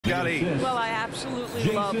got 8. Well, I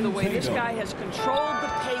absolutely love the way this guy has controlled the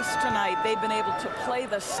pace tonight. They've been able to play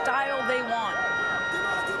the style they want.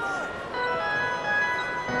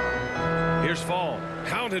 Here's Fall,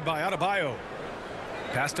 hounded by Adebayo.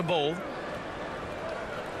 Pass to Bowl.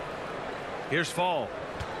 Here's Fall.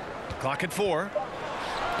 Clock at 4.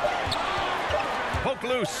 Poke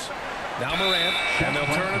loose. Now Morant, and they'll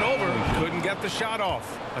turn it over. Couldn't get the shot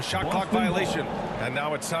off. A shot clock violation. And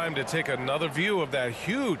now it's time to take another view of that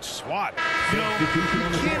huge swat. You know, you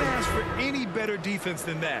can't ask for any better defense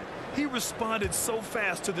than that. He responded so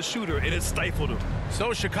fast to the shooter, and it stifled him.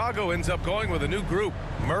 So Chicago ends up going with a new group.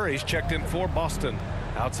 Murray's checked in for Boston.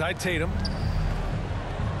 Outside Tatum.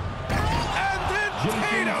 And then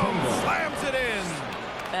Tatum slams it in.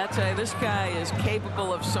 I tell you, this guy is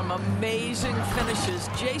capable of some amazing finishes.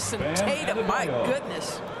 Jason Tatum, my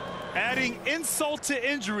goodness. Adding insult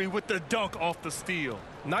to injury with the dunk off the steal.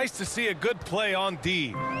 Nice to see a good play on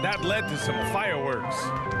D. That led to some fireworks.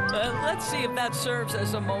 Let's see if that serves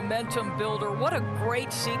as a momentum builder. What a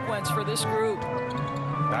great sequence for this group.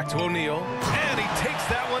 Back to O'Neal. And he takes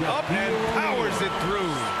that one up and powers it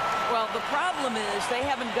through. Well, the problem is they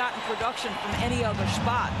haven't gotten production from any other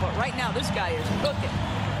spot. But right now, this guy is cooking.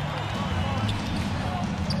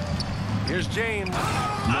 Here's James.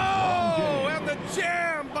 Oh, and the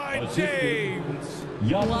jam by James.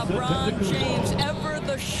 LeBron James, ever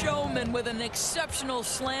the showman, with an exceptional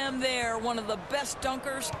slam there. One of the best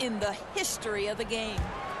dunkers in the history of the game.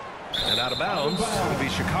 And out of bounds, it'll be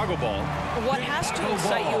Chicago ball. What has to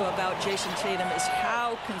excite you about Jason Tatum is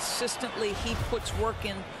how consistently he puts work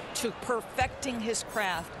in to perfecting his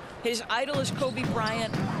craft. His idol is Kobe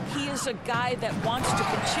Bryant. He is a guy that wants to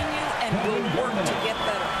continue and will work to get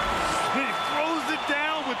better. He throws it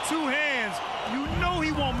down with 2 hands. You know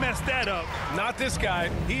he won't mess that up. Not this guy.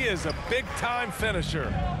 He is a big-time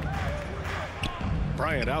finisher.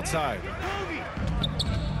 Bryant outside.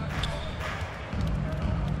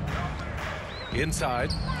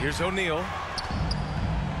 Inside. Here's O'Neal.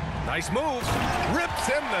 Nice move. Rips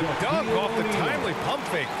in the dunk off the timely pump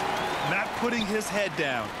fake. Not putting his head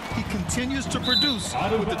down. He continues to produce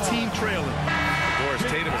with the team trailing. Of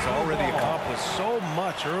course, Tatum has already accomplished so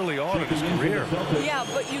much early on in his career. Yeah,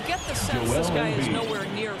 but you get the sense this guy is nowhere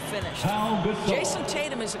near finished. Jason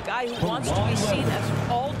Tatum is a guy who wants to be seen as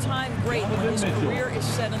an all-time great when his career is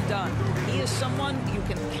said and done. He is someone you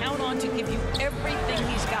can count on to give you everything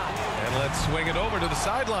he's got. And let's swing it over to the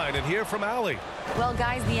sideline and hear from Allie. Well,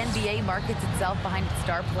 guys, the NBA markets itself behind its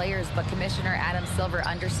star players, but Commissioner Adam Silver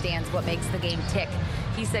understands what makes the game tick.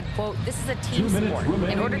 He said, quote, "This is a team sport.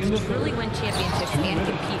 In order to truly win championships and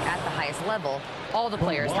compete at the highest level, all the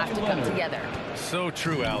players have to come together." So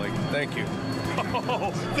true, Allie. Thank you.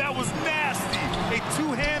 Oh, that was nasty. A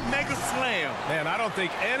 2-hand mega slam. Man, I don't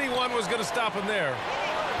think anyone was going to stop him there.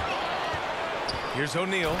 Here's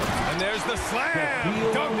O'Neal, and there's the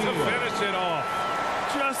slam. Dunk to finish it off.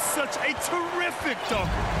 Just such a terrific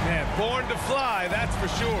dunker. Man, born to fly, that's for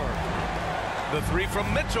sure. The 3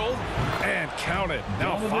 from Mitchell, and count it.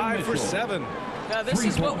 Now 5 for 7. Now, this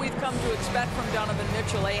is what we've come to expect from Donovan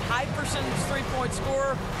Mitchell, a high-percentage three-point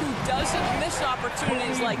scorer who doesn't miss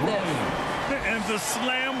opportunities like this. And the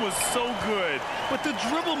slam was so good, but the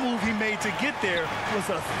dribble move he made to get there was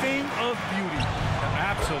a thing of beauty.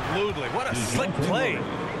 Absolutely. What a slick play.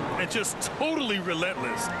 And just totally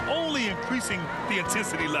relentless, only increasing the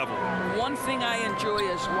intensity level. One thing I enjoy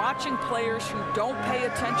is watching players who don't pay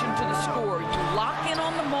attention to the score. You lock in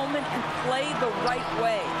on the moment and play the right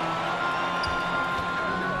way.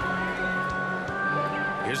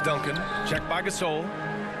 Here's Duncan, checked by Gasol.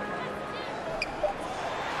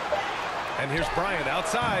 And here's Bryant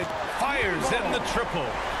outside, fires in the triple.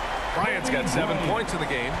 Bryant's got 7 points in the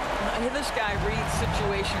game. This guy reads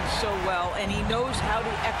situations so well, and he knows how to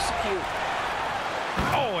execute.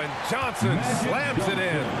 Oh, and Johnson slams it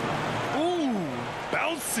in. Ooh,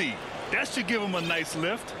 bouncy. That should give him a nice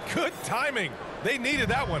lift. Good timing. They needed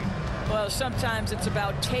that one. Well, sometimes it's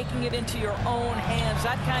about taking it into your own hands.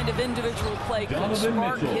 That kind of individual play could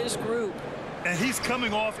spark his group. And he's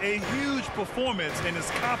coming off a huge performance, and his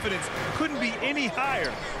confidence couldn't be any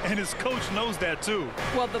higher. And his coach knows that, too.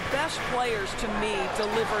 Well, the best players, to me,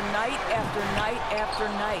 deliver night after night after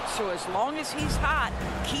night. So as long as he's hot,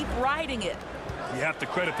 keep riding it. You have to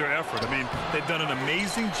credit their effort. I mean, they've done an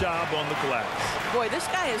amazing job on the glass. Boy, this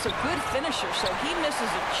guy is a good finisher, so he misses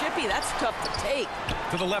a chippy. That's tough to take.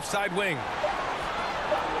 To the left side wing.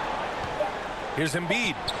 Here's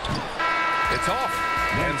Embiid. It's off.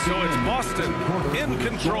 And so it's Boston in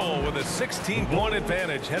control with a 16-point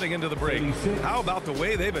advantage heading into the break. How about the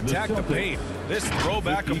way they've attacked the paint? This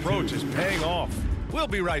throwback approach is paying off. We'll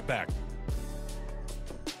be right back.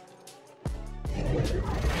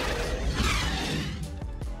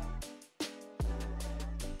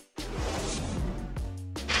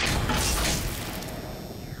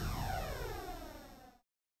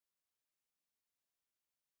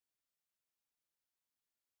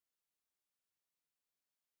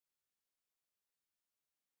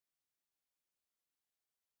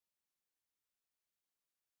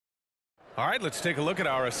 All right, let's take a look at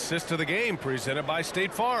our assist of the game presented by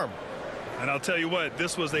State Farm. And I'll tell you what,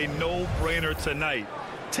 this was a no-brainer tonight.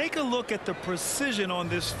 Take a look at the precision on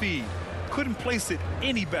this feed. Couldn't place it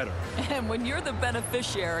any better. And when you're the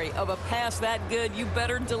beneficiary of a pass that good, you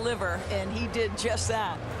better deliver, and he did just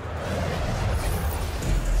that.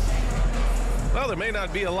 Well, there may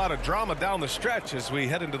not be a lot of drama down the stretch as we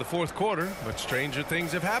head into the fourth quarter, but stranger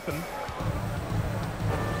things have happened.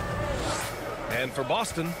 And for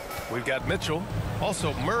Boston, we've got Mitchell,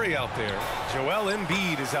 also Murray out there. Joel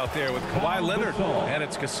Embiid is out there with Kawhi Leonard, and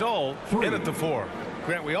it's Gasol in at the 4.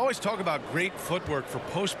 Grant, we always talk about great footwork for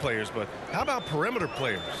post players, but how about perimeter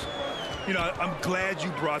players? You know, I'm glad you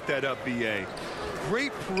brought that up, B.A.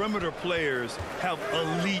 Great perimeter players have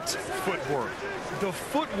elite footwork. The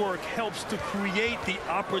footwork helps to create the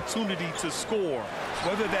opportunity to score,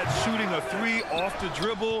 whether that's shooting a 3 off the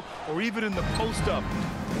dribble or even in the post-up.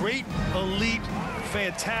 Great, elite,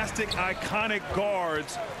 fantastic, iconic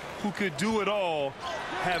guards who could do it all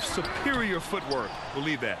have superior footwork.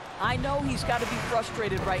 Believe that. I know he's got to be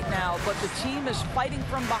frustrated right now, but the team is fighting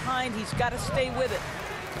from behind. He's got to stay with it.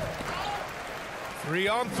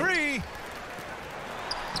 3-on-3.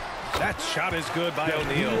 That shot is good by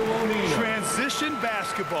O'Neal. Transition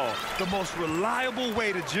basketball, the most reliable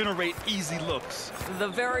way to generate easy looks. The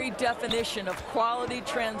very definition of quality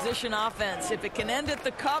transition offense. If it can end at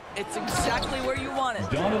the cup, it's exactly where you want it.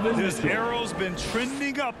 This arrow's been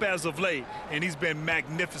trending up as of late, and he's been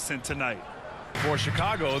magnificent tonight. For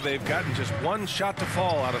Chicago, they've gotten just 1 shot to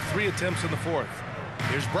fall out of 3 attempts in the fourth.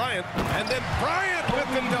 Here's Bryant, and then Bryant with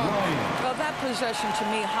the dunk. Well, that possession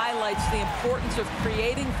to me highlights the importance of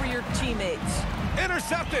creating for your teammates.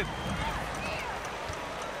 Intercepted.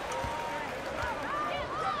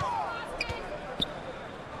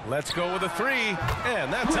 Let's go with a 3,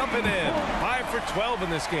 and that's up and in. 5 for 12 in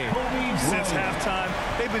this game. Since halftime,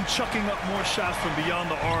 they've been chucking up more shots from beyond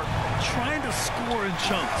the arc, trying to score in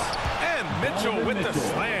chunks. And Mitchell with the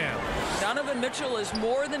slam. Donovan Mitchell is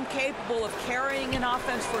more than capable of carrying an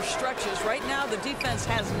offense for stretches. Right now, the defense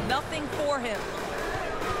has nothing for him.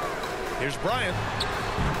 Here's Bryant,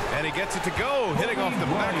 and he gets it to go, hitting off the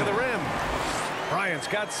back of the rim. Bryant's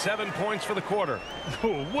got 7 points for the quarter.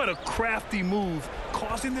 Oh, what a crafty move,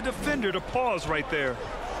 causing the defender to pause right there.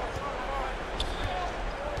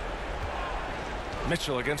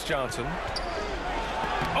 Mitchell against Johnson.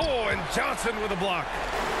 Oh, and Johnson with a block.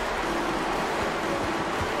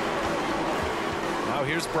 Now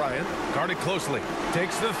here's Bryant, guarded closely.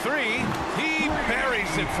 Takes the 3. He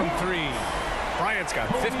buries it from 3. Bryant's got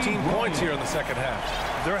 15 points here in the second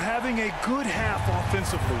half. They're having a good half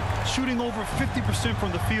offensively, shooting over 50%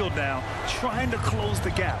 from the field now, trying to close the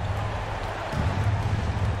gap.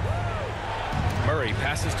 Murray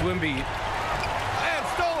passes to Embiid. And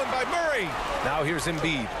stolen by Murray. Now here's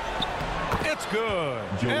Embiid. It's good.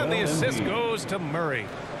 And the assist goes to Murray.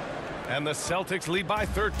 And the Celtics lead by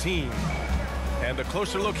 13. And a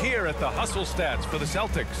closer look here at the hustle stats for the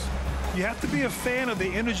Celtics. You have to be a fan of the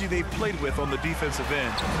energy they've played with on the defensive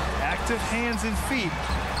end. Active hands and feet,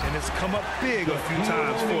 and it's come up big a few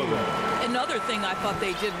times for them. Another thing I thought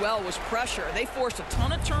they did well was pressure. They forced a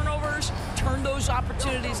ton of turnovers, turned those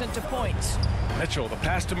opportunities into points. Mitchell, the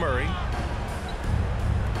pass to Murray.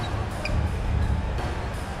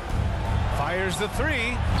 Fires the 3,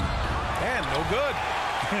 and no good.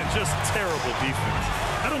 Just terrible defense.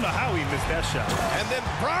 I don't know how he missed that shot. And then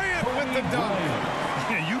Bryant with the dunk.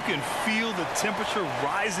 You can feel the temperature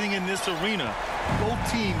rising in this arena. Both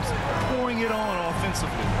teams pouring it on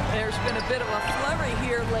offensively. There's been a bit of a flurry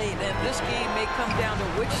here late, and this game may come down to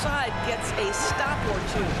which side gets a stop or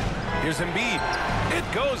 2. Here's Embiid. It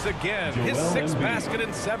goes again. His 6th basket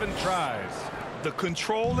in 7 tries. The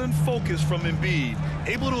control and focus from Embiid,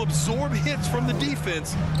 able to absorb hits from the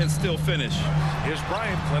defense and still finish. Here's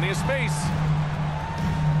Bryant, plenty of space.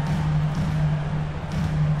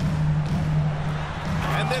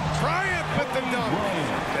 And then Bryant with the dunk.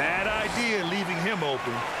 Bad idea leaving him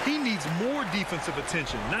open. He needs more defensive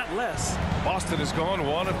attention, not less. Boston has gone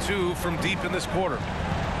 1 of 2 from deep in this quarter.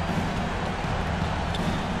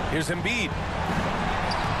 Here's Embiid.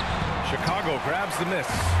 Chicago grabs the miss.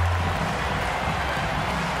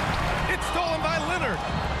 It's stolen by Leonard.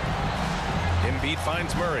 Embiid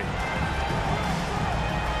finds Murray.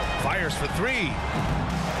 Fires for 3.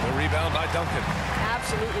 The rebound by Duncan.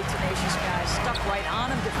 Absolutely tenacious guy. Stuck right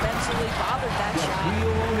on him defensively, bothered that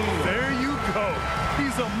shot. There you go.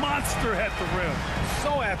 He's a monster at the rim.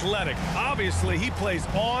 So athletic. Obviously, he plays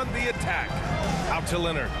on the attack. Out to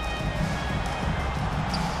Leonard.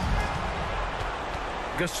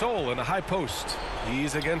 Gasol in a high post.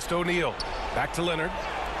 He's against O'Neal. Back to Leonard.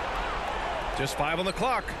 Just 5 on the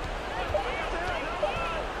clock.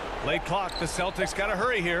 Late clock, the Celtics got to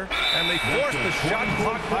hurry here, and they forced the shot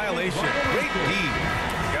clock violation. Great D.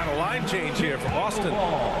 Got a line change here for Boston.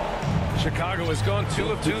 Chicago has gone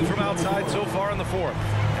 2 of 2 from outside so far in the fourth.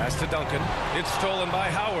 Pass to Duncan. It's stolen by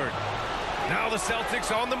Howard. Now the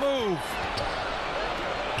Celtics on the move.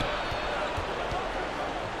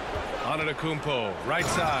 Antetokounmpo, right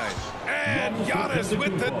side. And Giannis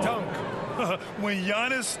with the dunk. When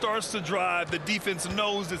Giannis starts to drive, the defense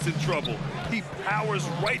knows it's in trouble. He powers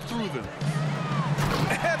right through them.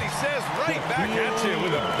 And he says right back at you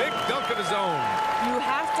with a big dunk of his own. You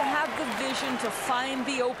have to have the vision to find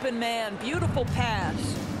the open man. Beautiful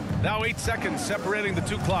pass. Now 8 seconds separating the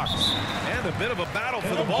two clocks. And a bit of a battle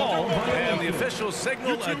for the ball. And the officials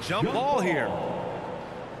signal a jump ball here.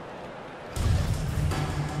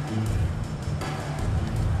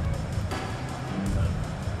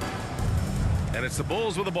 And it's the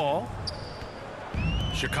Bulls with the ball.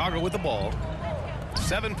 Chicago with the ball.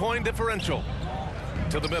 7-point differential.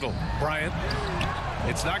 To the middle. Bryant.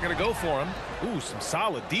 It's not going to go for him. Ooh, some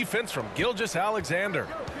solid defense from Gilgeous-Alexander.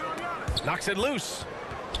 Knocks it loose.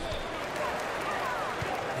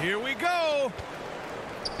 Here we go.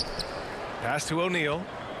 Pass to O'Neal.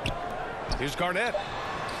 Here's Garnett.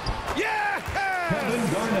 Yeah!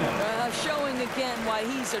 Showing again why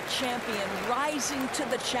he's a champion, rising to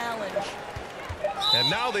the challenge. And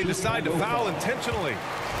now they decide to foul intentionally.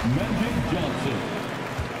 Magic Johnson.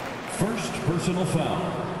 First personal foul.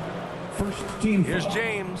 First team foul. Here's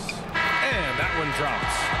James. And that one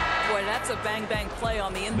drops. Boy, that's a bang-bang play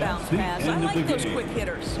on the inbounds pass. I like those quick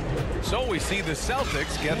hitters. So we see the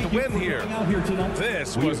Celtics get the win here.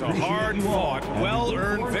 This was a hard-fought,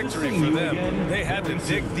 well-earned victory for them. They had to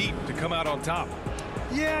dig deep to come out on top.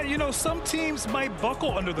 Yeah, you know, some teams might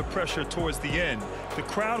buckle under the pressure towards the end. The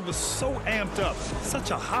crowd was so amped up,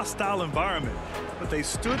 such a hostile environment. But they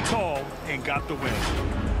stood tall and got the win.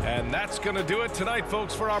 And that's going to do it tonight,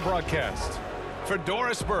 folks, for our broadcast. For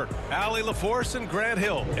Doris Burke, Allie LaForce, and Grant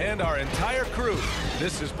Hill, and our entire crew,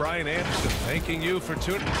 this is Brian Anderson thanking you for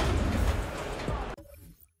tuning.